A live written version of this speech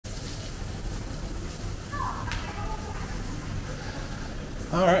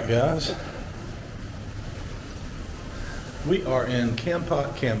All right, guys. We are in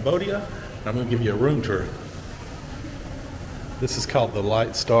Kampot, Cambodia. I'm going to give you a room tour. This is called the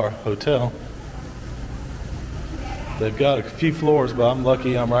Light Star Hotel. They've got a few floors, but I'm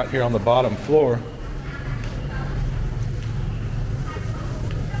lucky I'm right here on the bottom floor.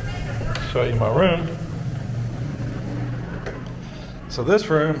 Show you my room. So this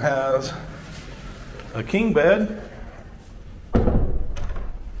room has a king bed.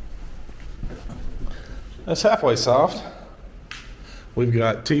 That's halfway soft. We've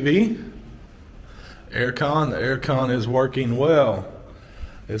got TV, aircon. The aircon is working well.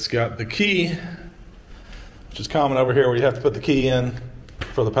 It's got the key, which is common over here where you have to put the key in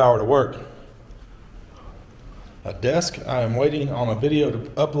for the power to work. A desk. I am waiting on a video to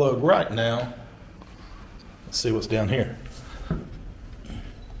upload right now. Let's see what's down here.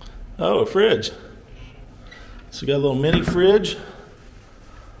 Oh, a fridge. So we got a little mini fridge.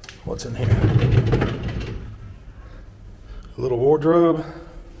 What's in here? A little wardrobe.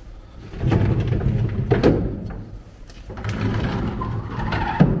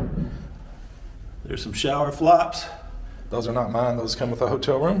 There's some shower flops. Those are not mine. Those come with the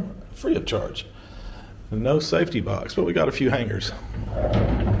hotel room, free of charge. No safety box, but we got a few hangers.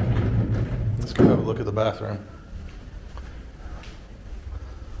 Let's go have a look at the bathroom.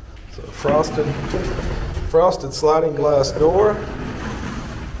 So frosted sliding glass door,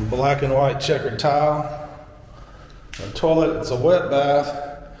 black and white checkered tile. A toilet, it's a wet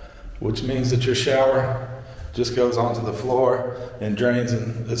bath, which means that your shower just goes onto the floor and drains,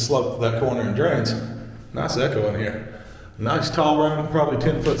 and it slopes that corner and drains. Nice echo in here. Nice tall room, probably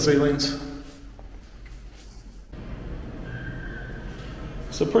 10-foot ceilings.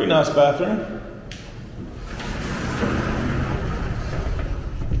 It's a pretty nice bathroom.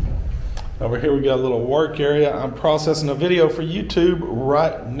 Over here we got a little work area. I'm processing a video for YouTube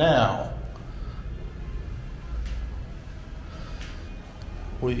right now.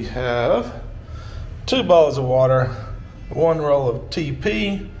 We have 2 bottles of water, 1 roll of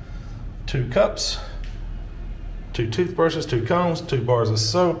TP, 2 cups, 2 toothbrushes, 2 combs, 2 bars of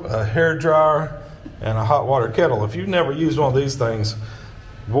soap, a hair dryer, and a hot water kettle. If you've never used one of these things,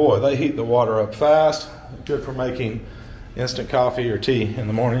 boy, they heat the water up fast. Good for making instant coffee or tea in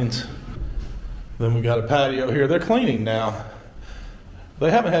the mornings. Then we got a patio here. They're cleaning now. They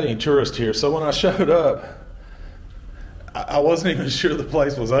haven't had any tourists here, so when I showed up, I wasn't even sure the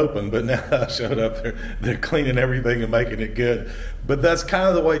place was open, but now I showed up, they're cleaning everything and making it good. But that's kind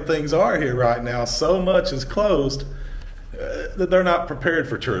of the way things are here right now. So much is closed that they're not prepared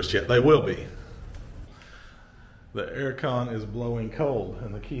for tourists yet. They will be. The aircon is blowing cold,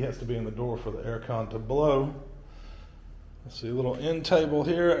 and the key has to be in the door for the aircon to blow. Let's see, a little end table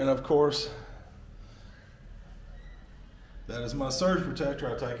here, and of course, that is my surge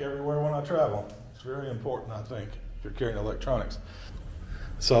protector I take everywhere when I travel. It's very important, I think, if you're carrying electronics.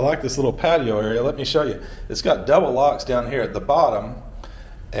 So I like this little patio area. Let me show you. It's got double locks down here at the bottom,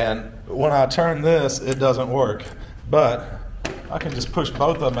 and when I turn this, it doesn't work. But I can just push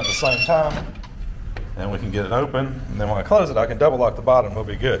both of them at the same time, and we can get it open. And then when I close it, I can double lock the bottom. We'll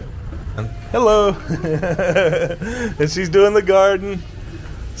be good. And hello. And she's doing the garden.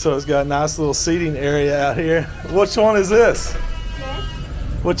 So it's got a nice little seating area out here. Which one is this? Yes.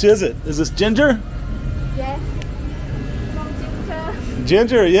 Which is it? Is this ginger? Yes. Ginger.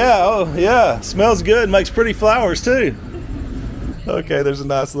 Ginger, yeah. Oh, yeah. Smells good. Makes pretty flowers too. Okay, there's a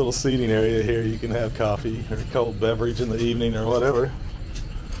nice little seating area here. You can have coffee or a cold beverage in the evening or whatever.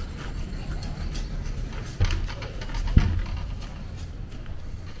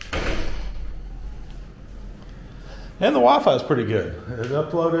 And the Wi-Fi is pretty good. It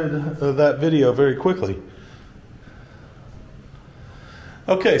uploaded that video very quickly.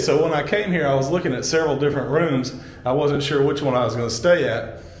 Okay, so when I came here, I was looking at several different rooms. I wasn't sure which one I was going to stay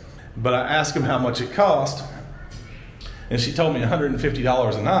at, but I asked him how much it cost, and she told me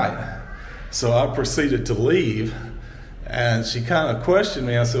 $150 a night. So I proceeded to leave, and she kind of questioned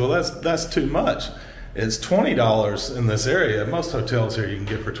me. I said, well, that's too much. It's $20 in this area. Most hotels here you can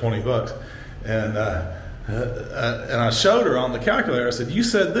get for 20 bucks. And I showed her on the calculator. I said, you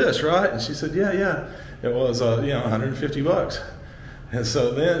said this, right? And she said, yeah. It was, 150 bucks. And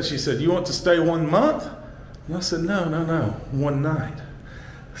so then she said, you want to stay 1 month? And I said, no, 1 night.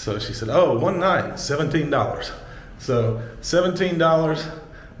 So she said, oh, 1 night, $17. So $17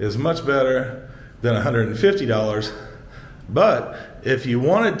 is much better than $150. But if you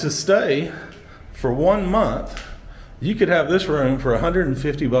wanted to stay for 1 month, you could have this room for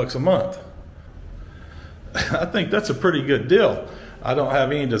 150 bucks a month. I think that's a pretty good deal. I don't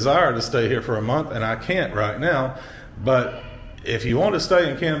have any desire to stay here for a month, and I can't right now, but if you want to stay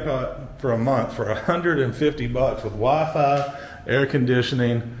in Kampot for a month for $150 with Wi-Fi, air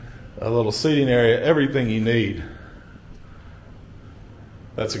conditioning, a little seating area, everything you need,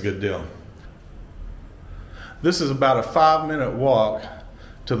 that's a good deal. This is about a 5-minute walk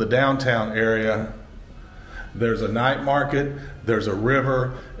to the downtown area. There's a night market, there's a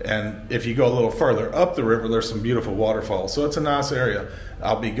river, and if you go a little further up the river, there's some beautiful waterfalls. So it's a nice area.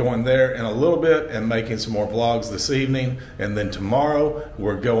 I'll be going there in a little bit and making some more vlogs this evening, and then tomorrow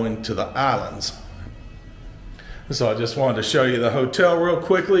we're going to the islands. So I just wanted to show you the hotel real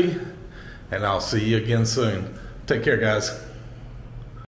quickly, and I'll see you again soon. Take care, guys.